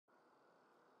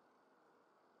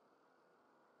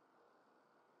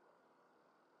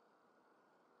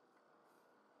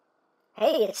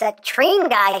Hey, it's that train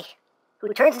guy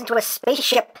who turns into a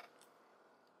spaceship.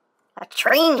 A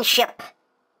train ship.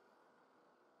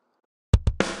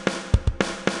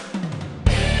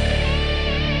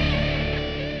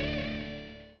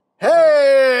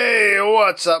 Hey,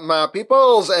 what's up, my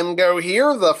peoples? EmGo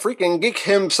here, the freaking geek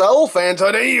himself, and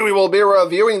today we will be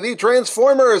reviewing the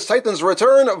Transformers Titans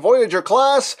Return Voyager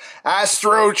class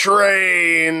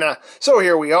ASTROTRAIN. So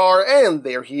here we are, and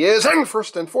there he is, and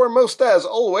first and foremost, as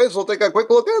always, we'll take a quick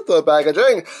look at the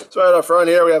packaging. So right up front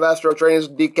here, we have ASTROTRAIN's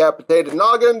decapitated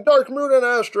noggin, Dark Moon, and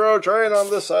ASTROTRAIN. On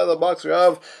this side of the box, we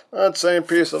have that same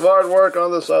piece of artwork.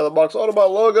 On this side of the box, Autobot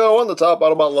logo. On the top,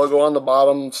 Autobot logo. On the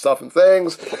bottom, stuff and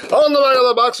things. On the back of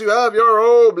the box, you have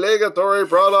your obligatory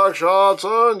product shots,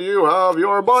 and you have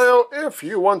your bio if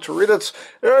you want to read it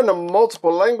in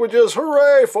multiple languages.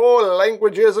 Hooray for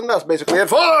languages, and that's basically it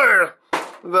for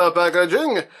the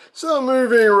packaging. So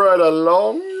moving right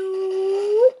along,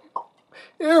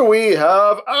 here we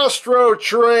have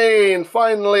ASTROTRAIN,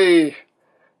 finally.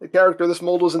 The character this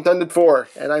mold was intended for,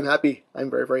 and I'm happy. I'm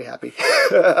very, very happy.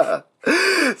 So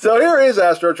here is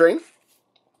ASTROTRAIN.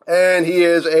 And he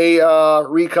is a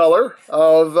recolor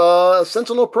of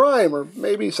Sentinel Prime, or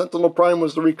maybe Sentinel Prime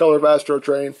was the recolor of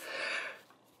ASTROTRAIN.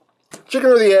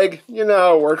 Chicken or the egg, you know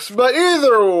how it works. But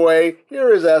either way,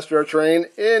 here is ASTROTRAIN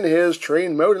in his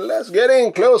train mode. And let's get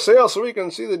in close here so we can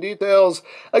see the details.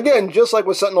 Again, just like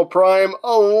with Sentinel Prime,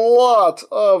 a lot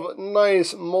of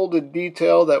nice molded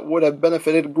detail that would have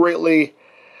benefited greatly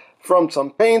from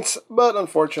some paints, but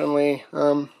unfortunately,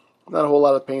 not a whole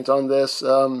lot of paint on this.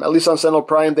 At least on Sentinel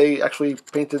Prime, they actually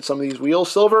painted some of these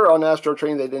wheels silver. On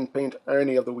ASTROTRAIN, they didn't paint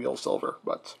any of the wheels silver,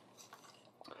 but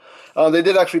they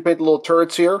did actually paint the little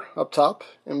turrets here up top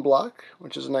in black,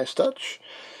 which is a nice touch.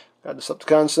 Got the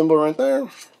Decepticon symbol right there.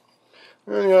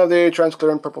 And you have the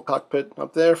transparent purple cockpit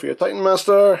up there for your Titan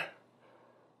Master.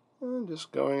 And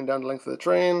just going down the length of the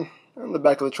train. And the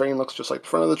back of the train looks just like the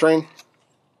front of the train.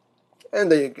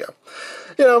 And there you go.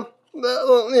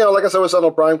 Like I said with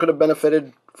Sentinel Prime, could have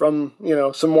benefited from,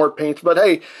 some more paint. But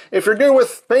hey, if you're good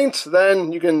with paint,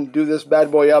 then you can do this bad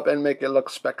boy up and make it look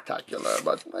spectacular.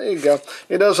 But there you go.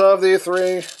 He does have the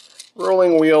 3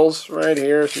 rolling wheels right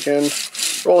here, so you can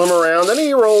roll him around. And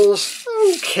he rolls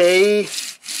okay.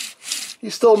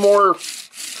 He's still more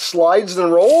slides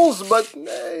than rolls, but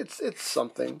it's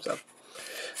something. So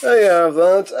there you have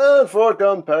that. And for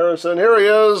comparison, here he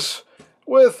is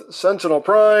with Sentinel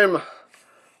Prime.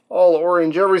 All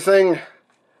orange everything.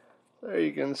 There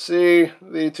you can see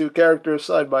the 2 characters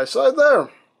side by side there.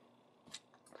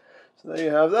 So there you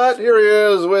have that. Here he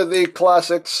is with the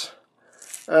classics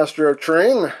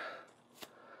ASTROTRAIN.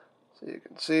 So you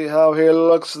can see how he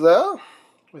looks there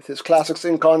with his classics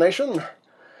incarnation.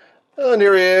 And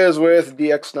here he is with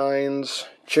DX9's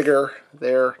Chigger,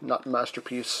 their not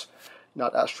masterpiece,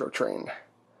 not ASTROTRAIN.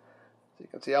 So you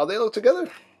can see how they look together.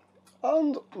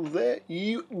 And there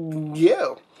you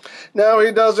go. Now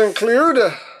he does include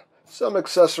some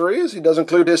accessories. He does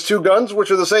include his 2 guns, which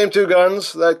are the same 2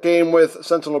 guns that came with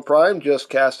Sentinel Prime, just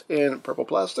cast in purple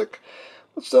plastic.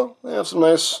 But still, they have some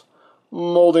nice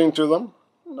molding to them,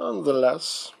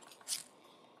 nonetheless.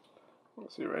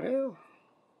 Let's see right here.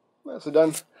 That's it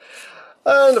done.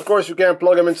 And of course, you can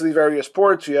plug them into the various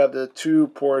ports. You have the 2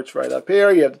 ports right up here.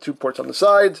 You have the 2 ports on the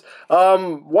sides.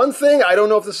 One thing, I don't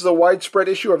know if this is a widespread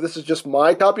issue or if this is just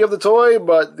my copy of the toy,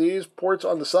 but these ports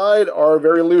on the side are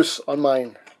very loose on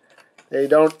mine. They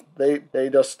don't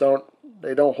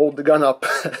hold the gun up.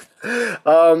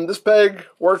 This peg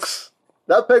works.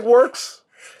 That peg works,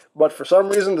 but for some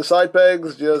reason the side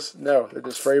pegs they're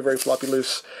just very, very floppy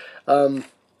loose.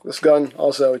 This gun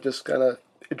also, it just kind of,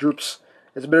 it droops.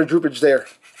 There's a bit of droopage there.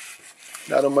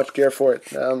 I don't much care for it.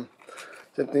 Same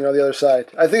thing on the other side.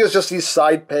 I think it's just these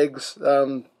side pegs.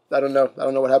 I don't know. I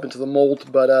don't know what happened to the mold,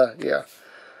 but yeah,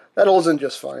 that holds in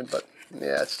just fine. But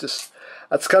yeah, it's just,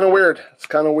 that's kind of weird. It's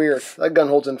kind of weird. That gun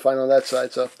holds in fine on that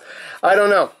side. So I don't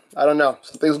know.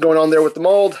 Something's going on there with the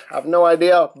mold. I have no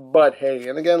idea. But hey,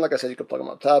 and again, like I said, you can plug them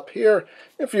up top here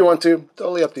if you want to.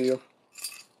 Totally up to you.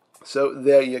 So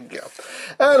there you go.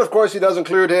 And of course he does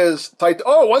include his Titan.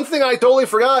 Oh, one thing I totally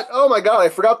forgot. Oh my god, I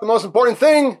forgot the most important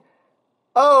thing.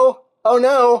 Oh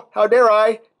no, how dare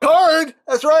I? Card!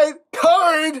 That's right,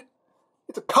 card!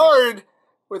 It's a card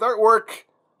with artwork.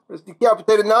 There's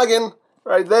decapitated noggin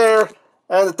right there.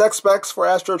 And the tech specs for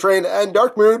ASTROTRAIN and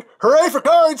Dark Moon. Hooray for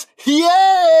cards!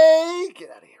 Yay! Get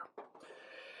out of here.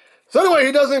 So anyway,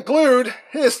 he does include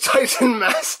his Titan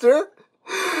Master.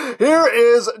 Here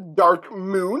is Dark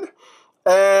Moon,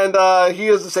 and he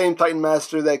is the same Titan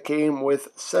Master that came with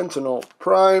Sentinel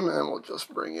Prime, and we'll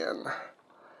just bring in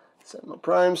Sentinel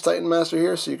Prime's Titan Master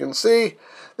here, so you can see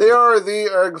they are the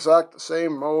exact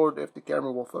same mold. If the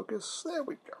camera will focus, there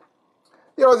we go.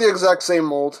 They are the exact same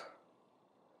mold,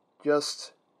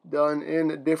 just done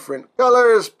in different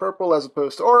colors, purple as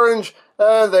opposed to orange,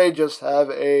 and they just have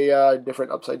a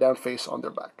different upside down face on their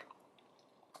back.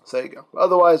 So there you go.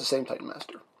 Otherwise, the same Titan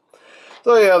Master.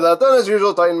 So you have that. Then, as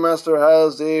usual, Titan Master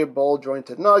has the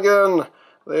ball-jointed noggin,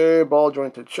 the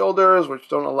ball-jointed shoulders, which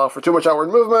don't allow for too much outward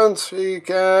movement. He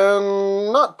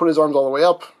can not put his arms all the way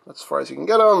up, that's as far as he can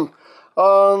get them.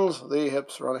 And the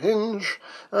hips are on a hinge,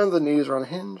 and the knees are on a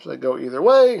hinge. They go either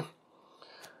way.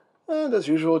 And as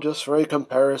usual, just for a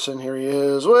comparison, here he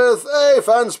is with a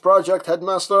Fans Project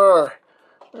Headmaster.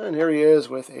 And here he is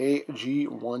with a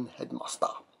G1 Headmaster.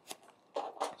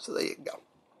 So there you go.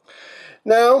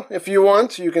 Now, if you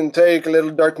want, you can take a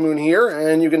little Dark Moon here,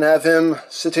 and you can have him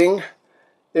sitting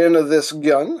in this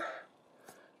gun.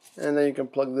 And then you can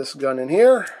plug this gun in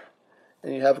here.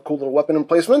 And you have a cool little weapon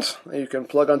emplacement. And you can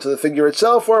plug onto the figure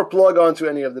itself, or plug onto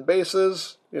any of the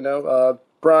bases. You know,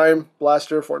 Prime,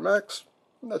 Blaster, Fort Max.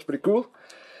 That's pretty cool.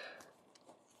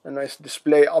 A nice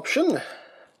display option.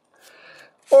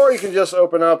 Or you can just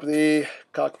open up the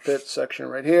cockpit section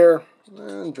right here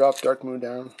and drop Dark Moon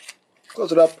down.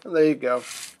 Close it up, and there you go.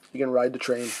 You can ride the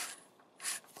train.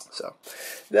 So,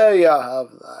 there you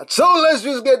have that. So, let's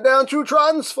just get down to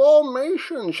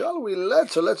transformation, shall we?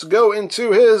 Let's go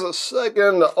into his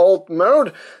second alt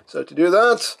mode. So, to do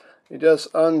that, you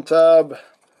just untab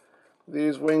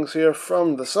these wings here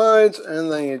from the sides, and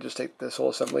then you just take this whole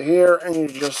assembly here, and you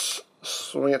just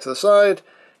swing it to the side.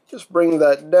 Just bring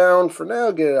that down for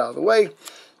now, get it out of the way.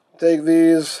 Take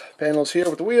these panels here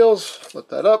with the wheels, flip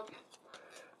that up,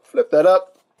 flip that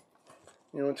up.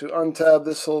 You want to untab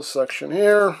this whole section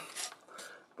here,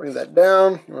 bring that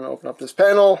down. You want to open up this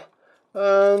panel,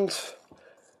 and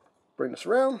bring this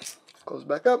around, close it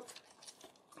back up.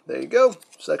 There you go.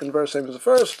 Second verse, same as the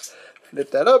first. Flip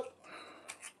that up.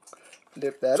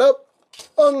 Flip that up,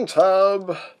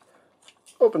 untab,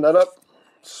 open that up,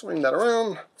 swing that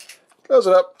around, close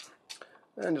it up,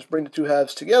 and just bring the two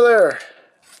halves together,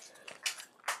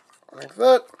 like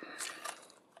that.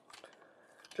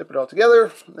 Flip it all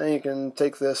together. Then you can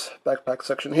take this backpack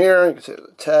section here, you can see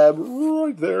the tab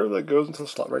right there that goes into the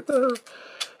slot right there.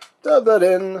 Tab that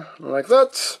in, like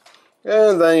that.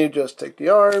 And then you just take the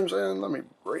arms, and let me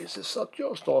raise this up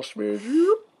just a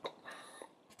smidge.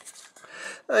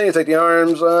 And you take the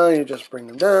arms, you just bring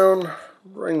them down,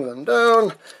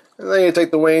 and then you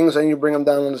take the wings and you bring them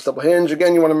down on this double hinge.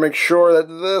 Again, you want to make sure that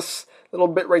this little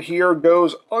bit right here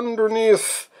goes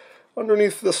underneath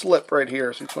this lip right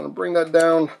here. So you just want to bring that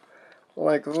down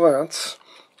like that.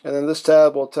 And then this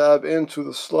tab will tab into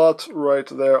the slot right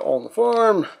there on the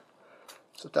farm.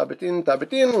 So tab it in,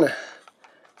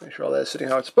 make sure all that is sitting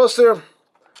how it's supposed to.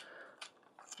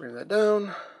 Bring that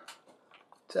down,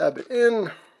 tab it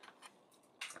in.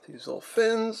 These little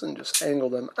fins, and just angle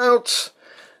them out.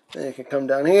 Then you can come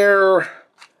down here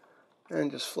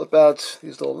and just flip out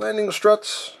these little landing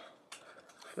struts.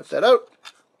 Flip that out.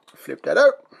 Flip that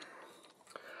out.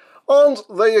 And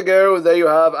there you go. There you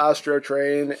have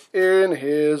ASTROTRAIN in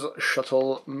his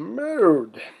shuttle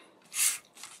mode.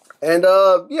 And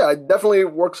yeah, it definitely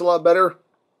works a lot better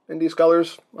in these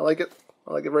colors. I like it.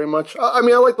 I like it very much. I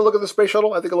mean, I like the look of the space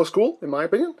shuttle. I think it looks cool, in my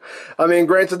opinion. I mean,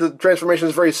 granted, the transformation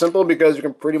is very simple because you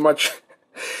can pretty much...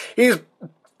 he's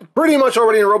pretty much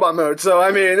already in robot mode. So,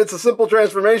 I mean, it's a simple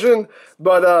transformation,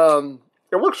 but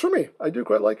it works for me. I do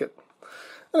quite like it.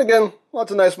 And again, lots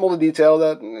of nice molded detail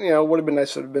that, you know, would have been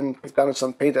nice to have been picked out in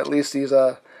some paint. At least these,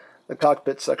 the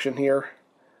cockpit section here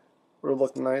would have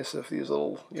looked nice if these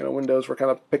little, you know, windows were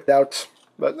kind of picked out.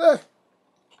 But,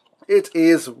 it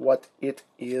is what it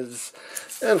is.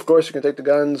 And of course you can take the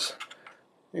guns,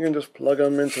 you can just plug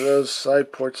them into those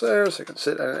side ports there so you can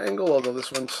sit at an angle, although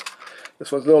this one's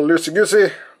a little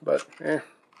loosey-goosey, but there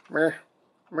you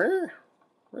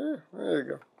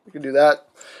go. You can do that.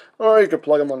 Or you can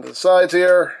plug them onto the sides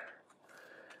here,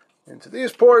 into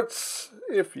these ports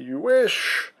if you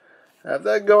wish. Have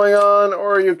that going on,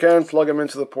 or you can plug them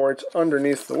into the ports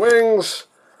underneath the wings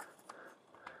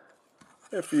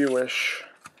if you wish.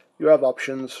 You have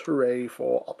options. Hooray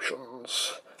for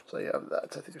options. So you have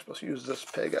that. I think you're supposed to use this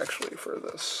peg actually for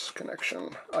this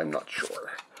connection. I'm not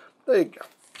sure. There you go.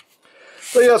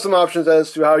 So you have some options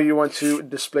as to how you want to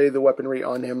display the weaponry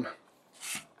on him.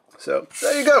 So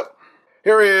there you go.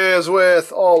 Here he is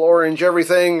with all orange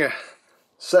everything.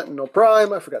 Sentinel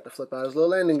Prime. I forgot to flip out his little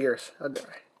landing gears. How dare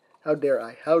I? How dare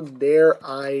I? How dare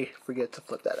I forget to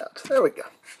flip that out? There we go.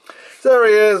 So there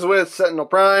he is with Sentinel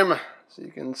Prime. So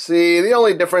you can see the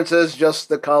only difference is just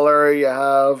the color. You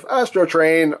have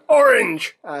ASTROTRAIN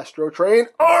Orange. ASTROTRAIN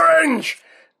Orange.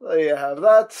 There you have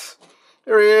that.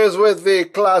 Here he is with the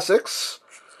classics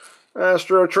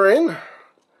ASTROTRAIN.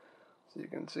 So you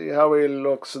can see how he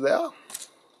looks there.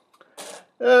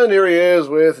 And here he is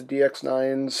with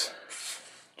DX9's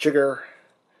Chigger.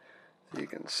 So you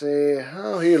can see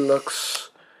how he looks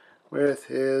with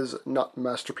his not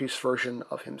masterpiece version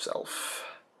of himself.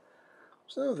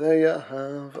 So there you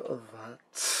have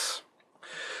that.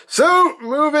 So,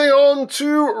 moving on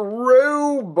to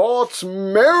robot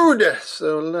mode.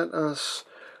 So let us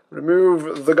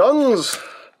remove the guns.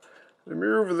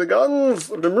 Remove the guns.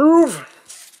 Remove.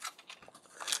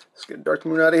 Let's get Dark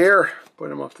Moon out of here. Put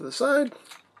him off to the side.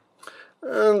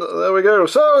 And there we go.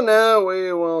 So now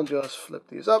we will just flip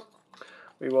these up.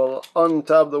 We will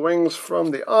untab the wings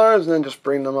from the arms and then just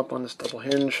bring them up on this double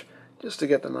hinge just to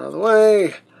get them out of the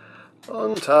way.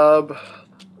 Untab,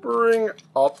 bring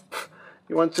up.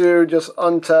 You want to just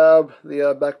untab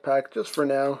the backpack just for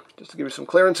now, just to give you some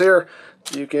clearance here.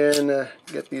 You can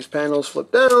get these panels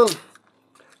flipped down,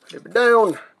 flip it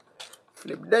down,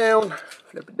 flip it down,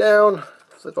 flip it down,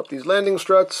 flip up these landing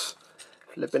struts,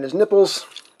 flip in his nipples.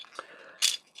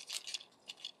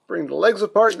 Bring the legs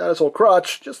apart, not his whole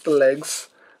crotch, just the legs,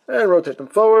 and rotate them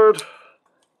forward.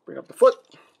 Bring up the foot,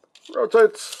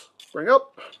 rotates, bring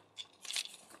up.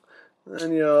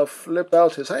 Then you flip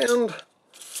out his hand,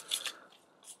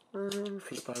 and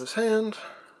flip out his hand.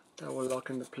 That will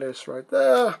lock into place right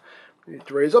there. We need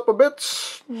to raise up a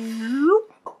bit. And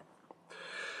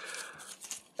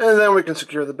then we can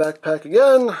secure the backpack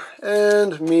again.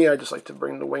 And I just like to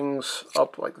bring the wings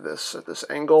up like this at this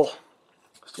angle.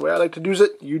 That's the way I like to do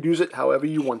it. You do it however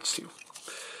you want to.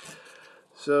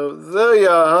 So there you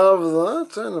have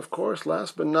that. And of course,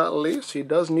 last but not least, he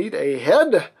does need a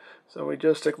head. So we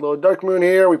just take a little Dark Moon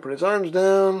here, we put his arms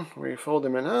down, we fold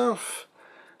him in half,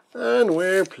 and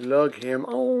we plug him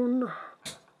on.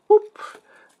 Whoop.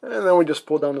 And then we just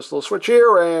pull down this little switch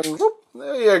here, and whoop,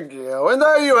 there you go. And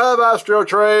there you have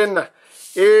ASTROTRAIN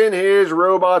in his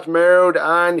robot mode,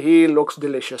 and he looks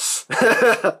delicious.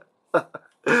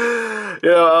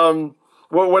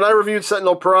 When I reviewed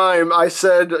Sentinel Prime, I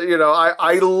said,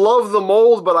 I love the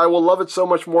mold, but I will love it so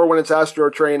much more when it's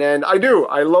ASTROTRAIN, and I do.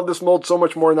 I love this mold so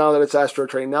much more now that it's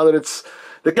ASTROTRAIN. Now that it's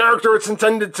the character it's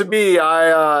intended to be,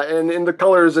 and in the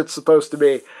colors it's supposed to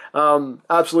be.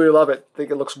 Absolutely love it. I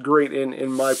think it looks great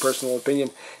in my personal opinion.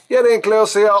 Getting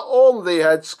close here on the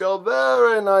head sculpt.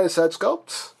 Very nice head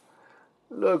sculpt.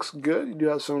 Looks good. You do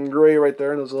have some gray right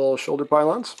there in those little shoulder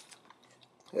pylons.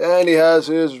 And he has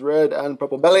his red and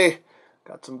purple belly.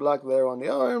 Got some black there on the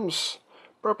arms,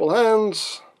 purple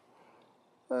hands,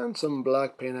 and some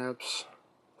black paint apps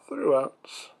throughout.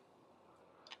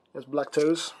 He has black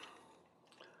toes.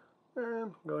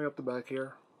 And going up the back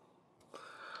here.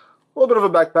 A little bit of a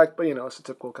backpack, but it's a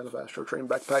typical kind of ASTROTRAIN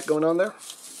backpack going on there.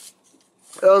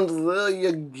 And there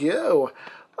you go.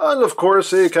 And of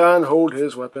course he can hold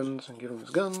his weapons and give him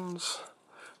his guns.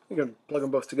 You can plug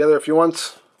them both together if you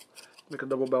want. Make a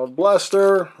double-barreled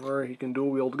blaster, or he can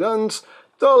dual-wield guns.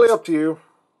 Totally up to you.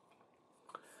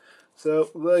 So,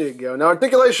 there you go. Now,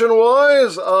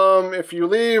 articulation-wise, if you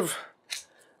leave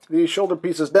the shoulder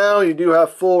pieces down, you do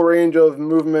have full range of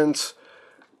movement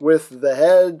with the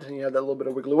head. You have that little bit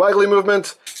of wiggly-waggly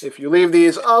movement. If you leave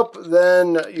these up,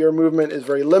 then your movement is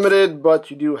very limited,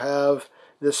 but you do have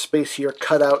this space here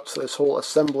cut out, so this whole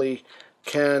assembly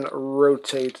can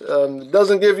rotate. It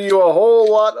doesn't give you a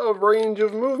whole lot of range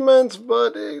of movement,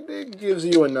 but it gives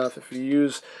you enough. If you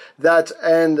use that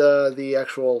and the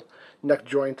actual neck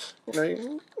joint,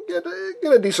 you get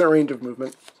a decent range of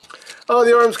movement.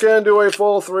 The arms can do a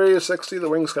full 360. The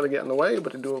wings kind of get in the way,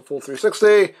 but they do a full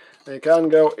 360. They can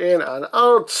go in and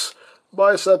out.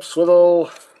 Bicep swivel.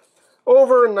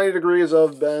 Over 90 degrees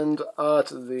of bend at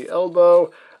the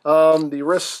elbow. The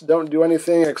wrists don't do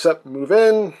anything except move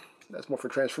in. That's more for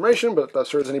transformation, but if that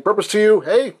serves any purpose to you,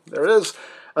 hey, there it is.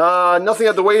 Nothing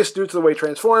at the waist due to the way it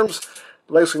transforms.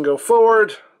 Legs can go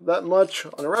forward that much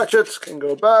on a ratchet, can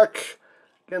go back.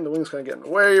 Again, the wings kind of get in the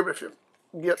way, but if you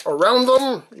get around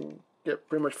them, you get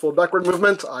pretty much full backward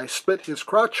movement. I split his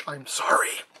crotch, I'm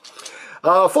sorry.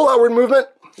 Full outward movement,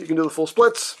 you can do the full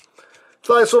splits.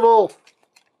 Thigh swivel,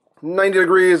 90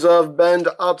 degrees of bend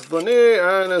up the knee,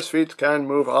 and his feet can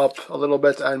move up a little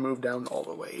bit and move down all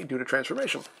the way due to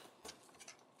transformation.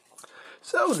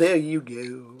 So there you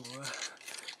go.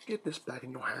 Get this back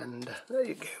in your hand. There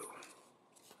you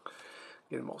go.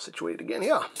 Get them all situated again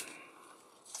here.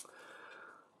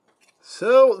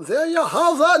 So there you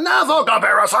have that. Now for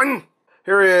comparison.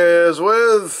 Here he is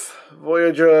with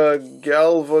Voyager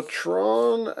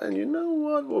Galvatron, and you know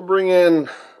what? We'll bring in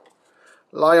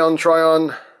Lion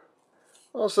Tryon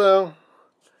also,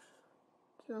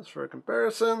 just for a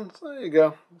comparison. So there you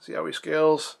go. See how he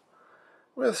scales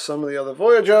with some of the other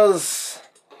Voyagers.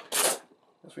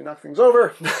 As we knock things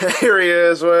over, here he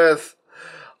is with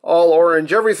all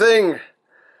orange everything,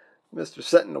 Mr.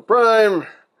 Sentinel Prime.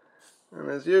 And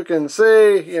as you can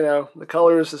see, you know, the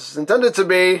colors this is intended to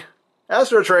be: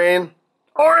 ASTROTRAIN,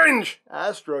 orange!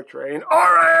 ASTROTRAIN,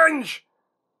 orange!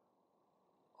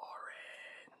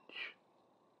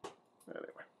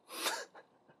 Anyway.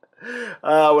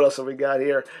 What else have we got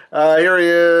here? Here he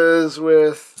is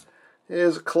with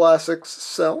his classics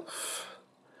self.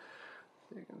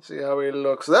 You can see how he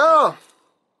looks there.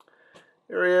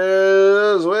 Here he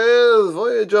is with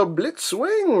Voyager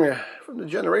Blitzwing from the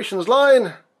Generations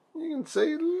line. You can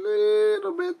see a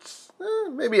little bit,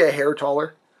 maybe a hair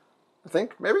taller, I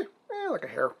think, maybe, like a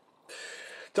hair.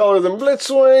 Taller than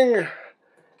Blitzwing.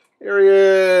 Here he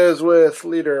is with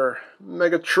Leader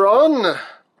Megatron.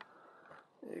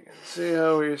 You can see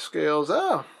how he scales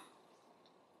out.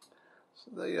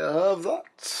 So there you have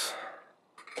that.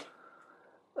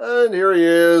 And here he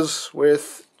is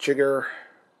with Chigger.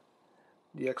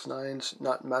 DX9's,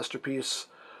 not Masterpiece,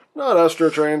 not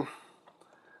ASTROTRAIN.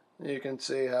 You can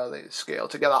see how they scale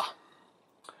together.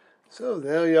 So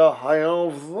there you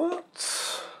have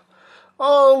that.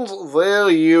 And there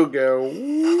you go.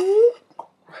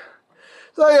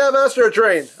 So you have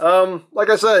ASTROTRAIN. Like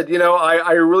I said, you know,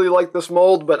 I really like this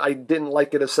mold, but I didn't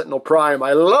like it as Sentinel Prime.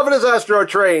 I love it as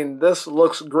ASTROTRAIN. This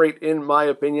looks great in my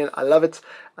opinion. I love it.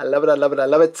 I love it. I love it. I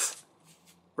love it.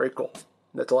 Very cool.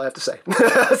 That's all I have to say.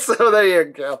 So there you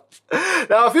go.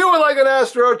 Now, if you would like an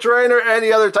ASTROTRAIN or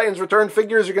any other Titans Return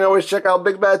figures, you can always check out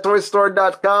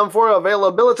BigBadToyStore.com for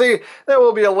availability. There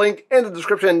will be a link in the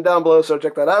description down below, so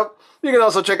check that out. You can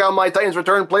also check out my Titans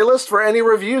Return playlist for any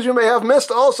reviews you may have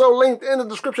missed, also linked in the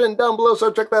description down below,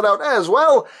 so check that out as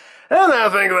well. And I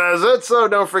think that's it, so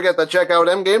don't forget to check out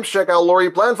EmGames, check out Lori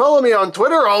Plan, follow me on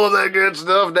Twitter, all of that good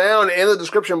stuff down in the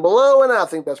description below, and I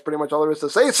think that's pretty much all there is to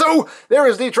say. So, there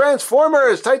is the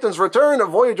Transformers, Titans Return,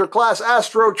 Voyager Class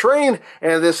ASTROTRAIN,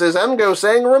 and this is EmGo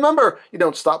saying, remember, you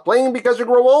don't stop playing because you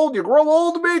grow old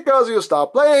because you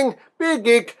stop playing. Be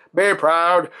geek, be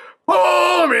proud,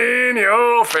 palm in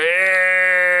your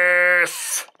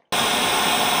face.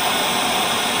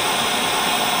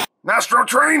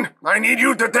 ASTROTRAIN, I need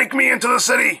you to take me into the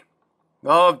city.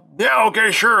 Yeah, okay,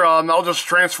 sure, I'll just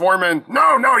transform in.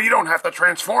 No, you don't have to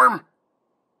transform.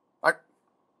 I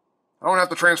don't have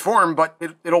to transform, but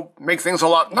it'll make things a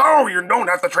lot. No, you don't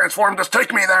have to transform, just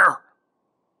take me there.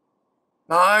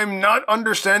 I'm not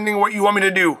understanding what you want me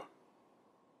to do.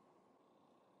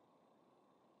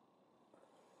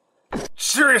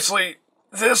 Seriously,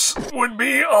 this would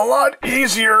be a lot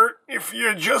easier if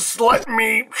you just let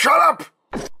me... Shut up!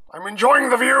 I'm enjoying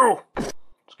the view. Let's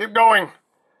keep going.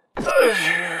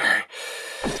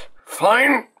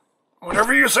 Fine.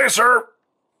 Whatever you say, sir.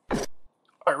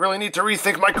 I really need to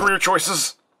rethink my career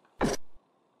choices.